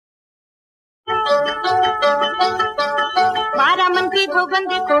बारामन की धोबन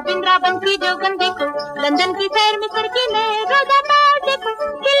देखो, बिंद्रावन की जोगन देखो, लंदन की शहर मिस्र की मैं रोजाना देखो,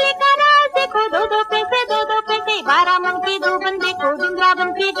 दिल्ली का राज देखो, दो दो पैसे, बारामन की धोबन देखो, बिंद्रावन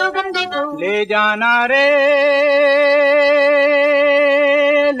की जोगन देखो। ले जाना रे,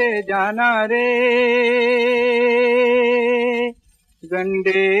 ले जाना रे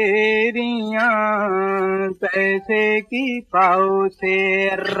गंडेरियां पैसे की पाव से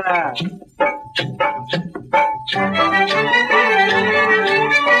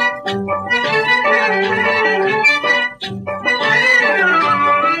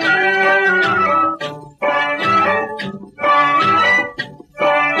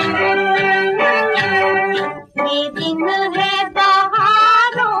ये दिन है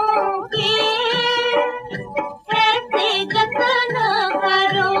बहारों के, ऐसे जतन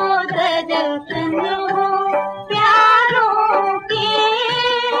करो दर्शन हो प्यारों के,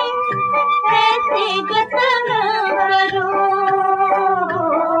 ऐसे जतन करो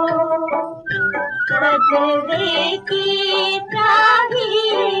सजरे की चाही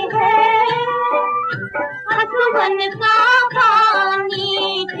है आंसुवन का पानी,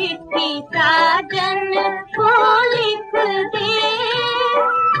 चिट्ठी साजन को लिख दे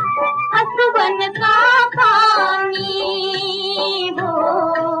आंसुवन का पानी हो।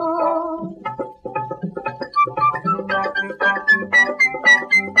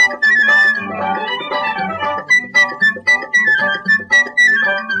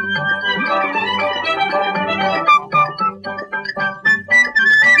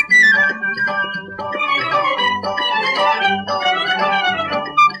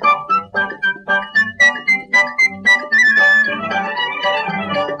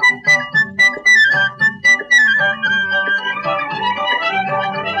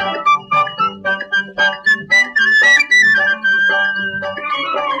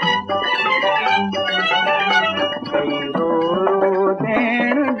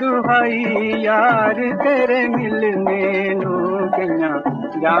 यार तेरे मिलने नू कइयां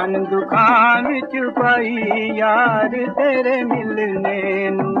जान दुखां विच पाई, यार तेरे मिलने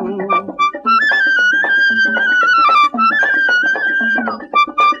नू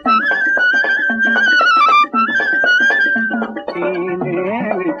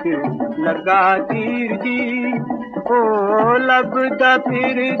सीने विच लगा तीर जी, ओ लभदा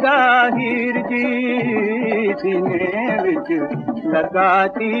फिरदा हीर जी, सीने विच लगा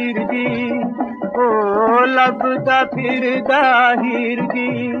तीर जी, ओ लभदा फिरदा हीर जी।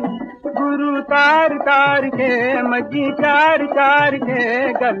 गुरु तार तार के मजी चार चार के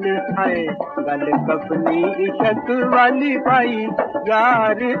गल आए, गल कपनी इशक वाली पाई,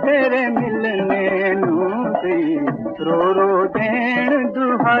 यार तेरे मिलने नू सी रो रो देन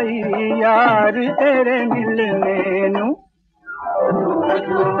दुहाई, यार तेरे मिलने नू। झूम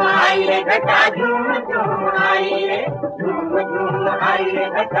झूम आई रे घटा, झूम झूम आई रे, झूम झूम आई रे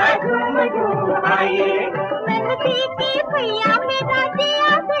घटा, झूम झूम आई रे। नंदी की भैया मेरा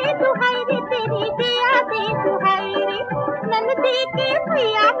दिया दे दुहाई रे, तेरी दिया दे दुहाई रे। नंदी की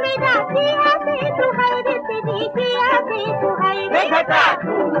भैया मेरा दिया दे दुहाई रे, तेरी दिया दे दुहाई रे। घटा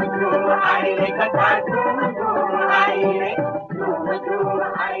झूम झूम आई रे घटा, झूम झूम आई रे, झूम झूम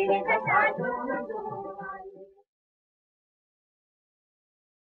आई रे घटा, झूम